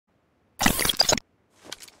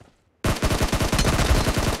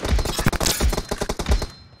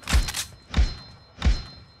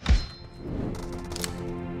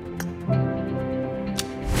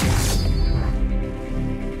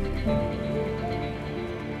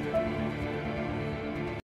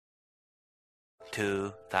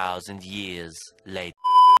2,000 years later.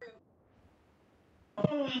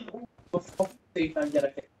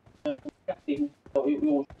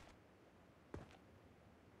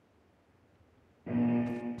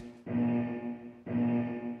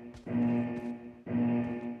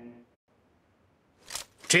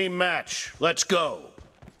 Team match, let's go.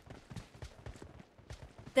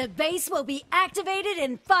 The base will be activated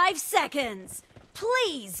in 5 seconds.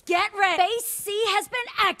 Please get ready. Base C has been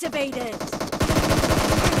activated.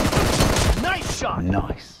 Nice shot.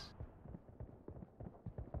 Nice.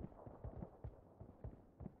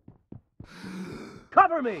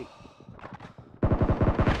 Cover me.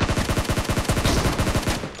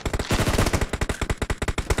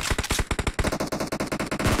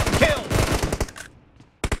 Kill.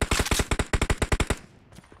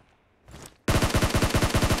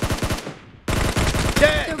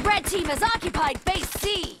 Dead. The red team has occupied base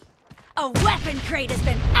C. A weapon crate has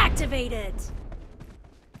been activated.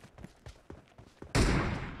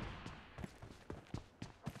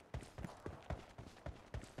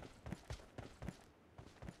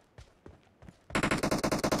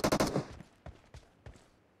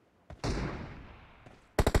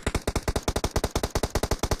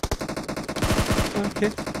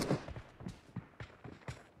 Okay.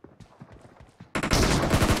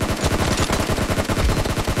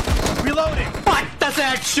 Reloading. What? That's a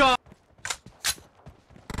headshot.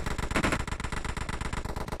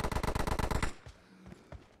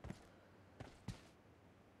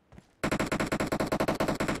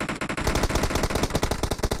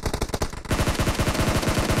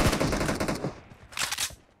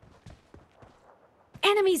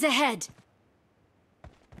 Enemies ahead.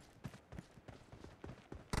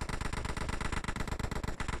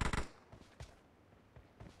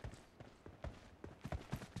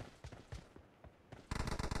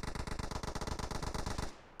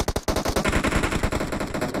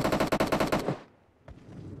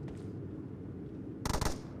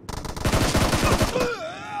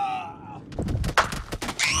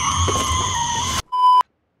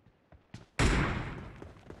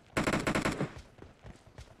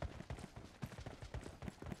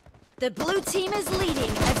 The blue team is leading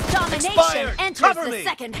as Domination Expired. enters Cover the me.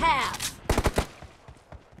 second half.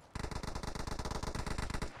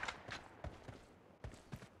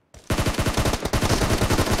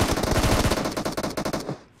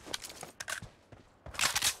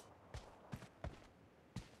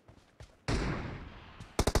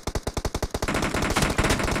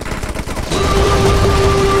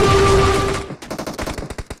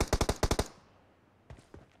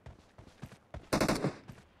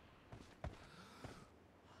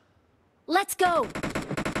 Let's go!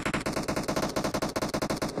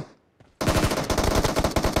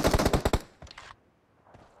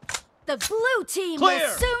 The blue team Clear. will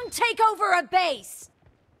soon take over a base!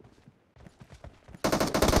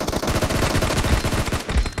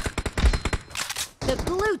 The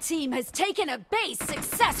blue team has taken a base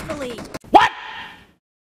successfully! What?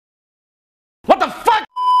 What the fuck?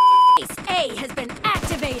 Base A has been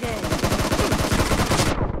activated!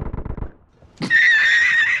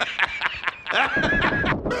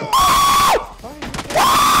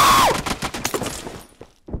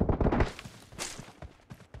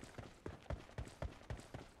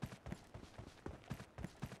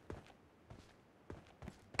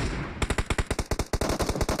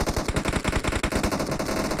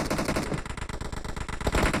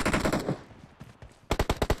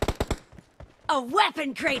 A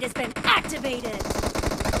weapon crate has been activated!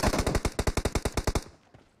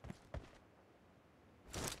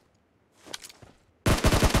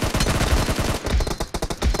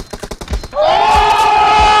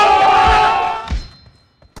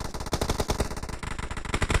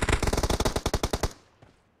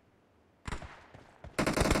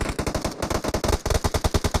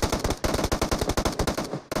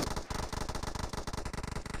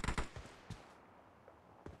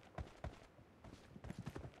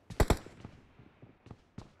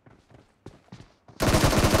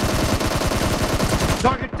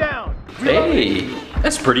 Target down. Hey,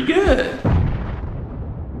 that's pretty good.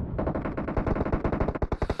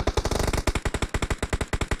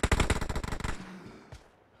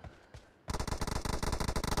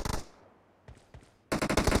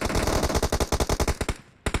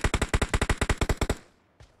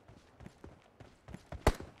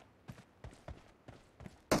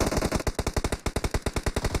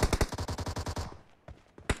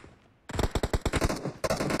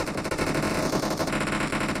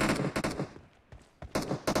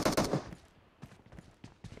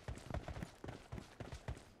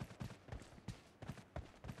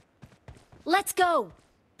 Let's go!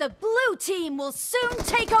 The blue team will soon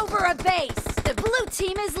take over a base. The blue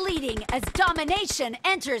team is leading as Domination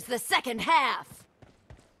enters the second half.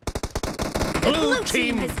 The blue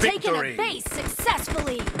team has taken a base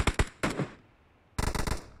successfully.